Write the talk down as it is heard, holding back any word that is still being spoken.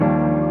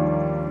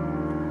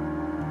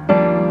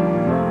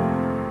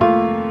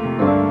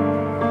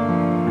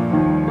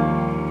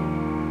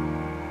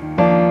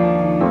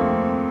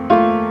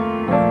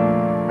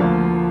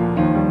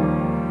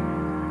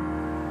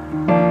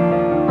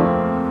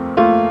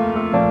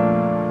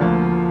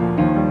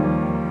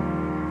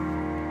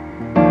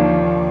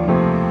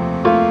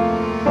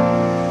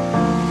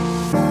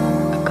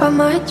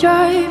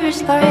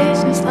driver's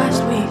license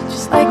last week,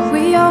 just like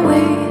we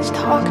always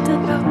talked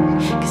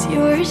about. Cause you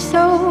were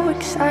so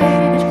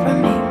excited for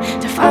me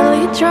to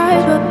finally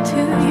drive up to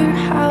your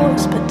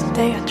house. But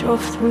today I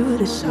drove through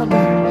the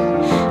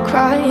suburbs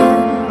crying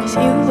cause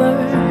you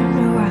weren't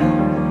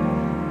around.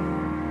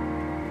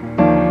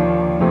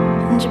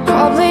 And you're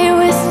probably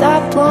with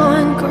that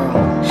blonde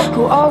girl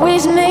who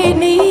always made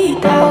me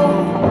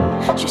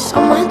doubt. She's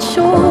so much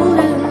older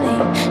than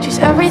me, she's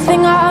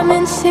everything I'm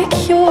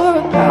insecure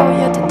about.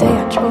 Yet today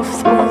I drove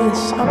through the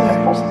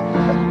suburbs,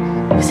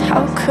 cause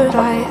how could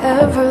I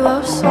ever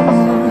love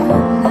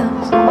someone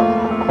else?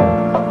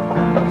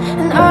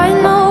 And I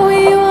know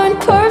we weren't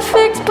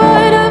perfect,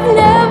 but I've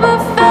never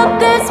felt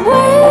this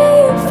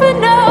way for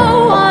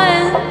no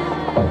one.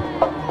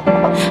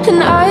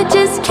 And I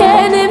just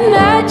can't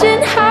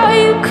imagine how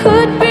you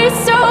could be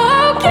so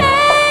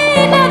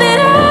okay now that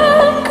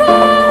I'm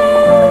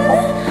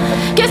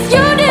gone. Guess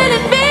you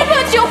didn't mean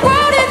what you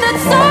wrote in that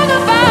song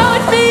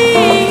about me.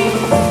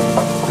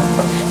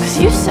 Cause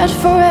you said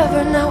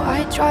forever, now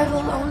I drive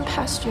alone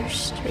past your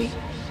street.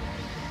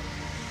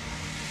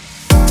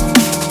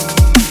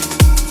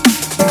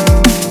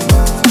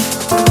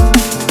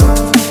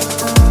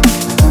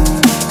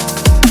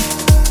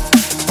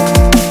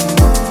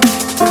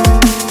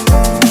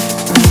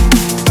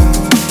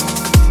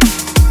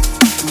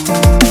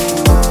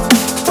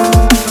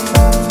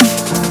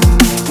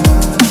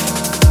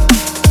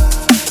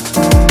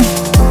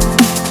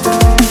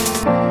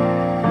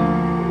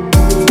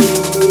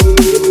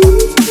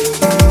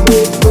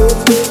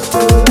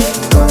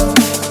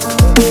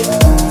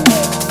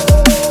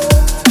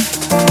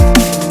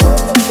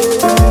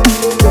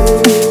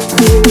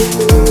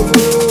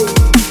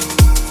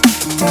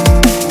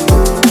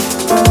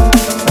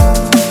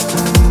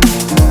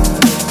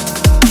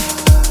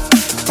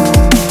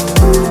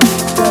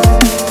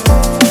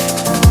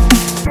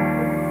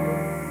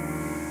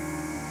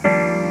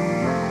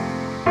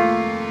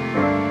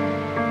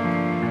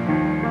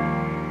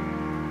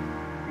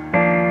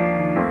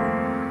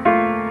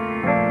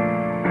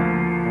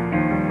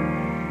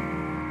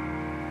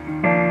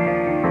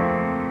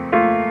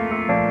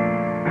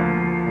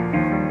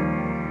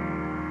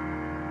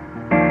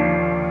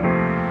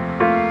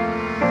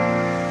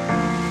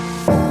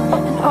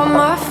 All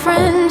my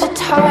friends are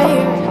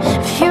tired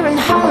of hearing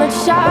how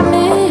much I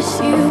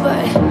miss you,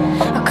 but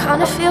I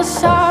kinda feel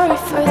sorry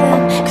for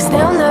them, cause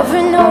they'll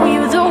never know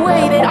you the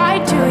way that I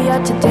do.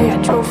 Yet today I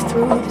drove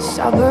through the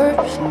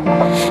suburbs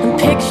and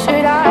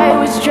pictured I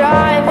was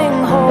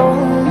driving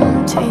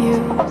home to you.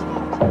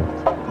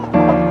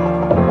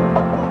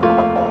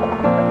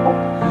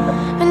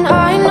 And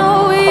I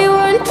know we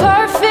weren't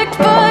perfect,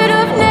 but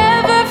I've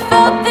never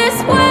felt this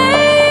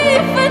way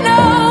for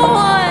no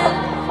one.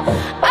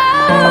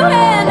 Oh,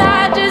 and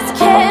I just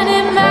can't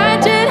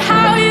imagine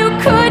how you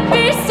could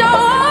be so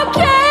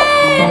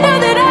okay now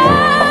that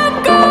I'm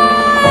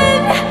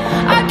gone.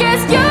 I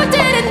guess you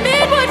didn't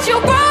mean what you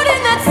wrote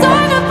in that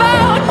song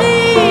about me.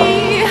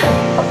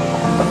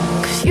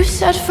 Cause you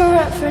said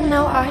forever,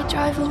 now I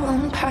drive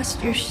alone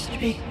past your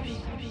street.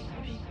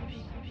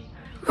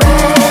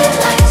 Red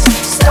lights,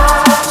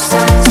 stop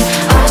signs,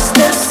 I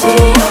still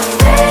see your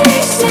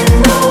face in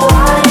the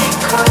white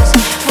cars.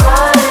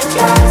 Front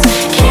yards,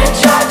 can't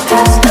drive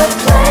past the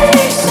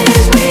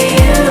places we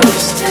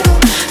used to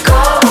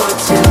go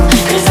to,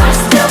 cause I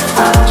still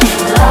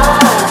fucking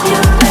love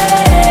you,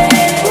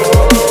 babe.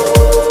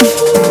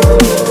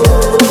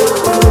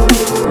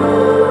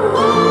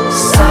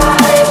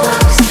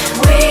 Sidewalks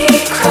we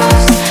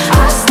cross,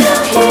 I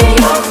still hear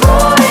your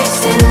voice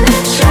in the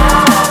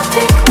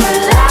traffic. We're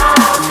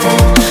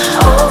laughing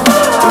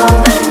over all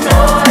the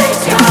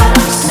noise. God,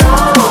 I'm so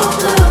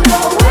blue,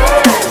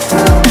 nowhere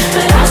through,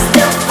 but I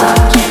still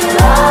fucking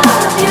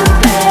love you,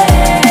 babe.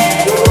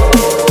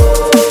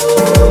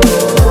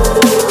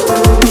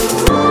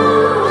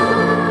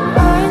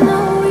 I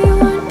know we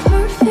weren't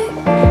perfect,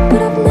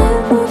 but I've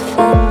never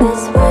felt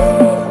this way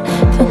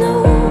for no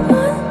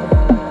one.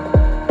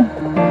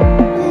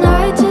 And I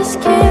just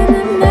can't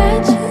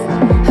imagine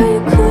how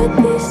you could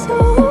be so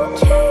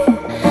okay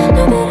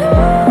now that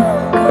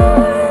I'm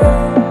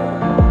gone.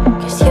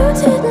 Cause you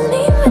didn't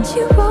mean what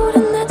you wrote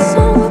in that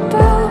song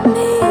about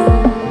me.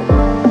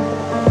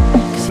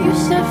 Cause you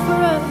said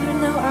forever,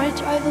 now I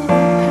drive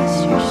alone past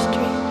your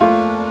street.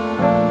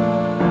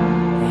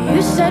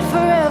 You said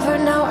forever,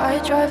 now I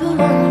drive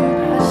alone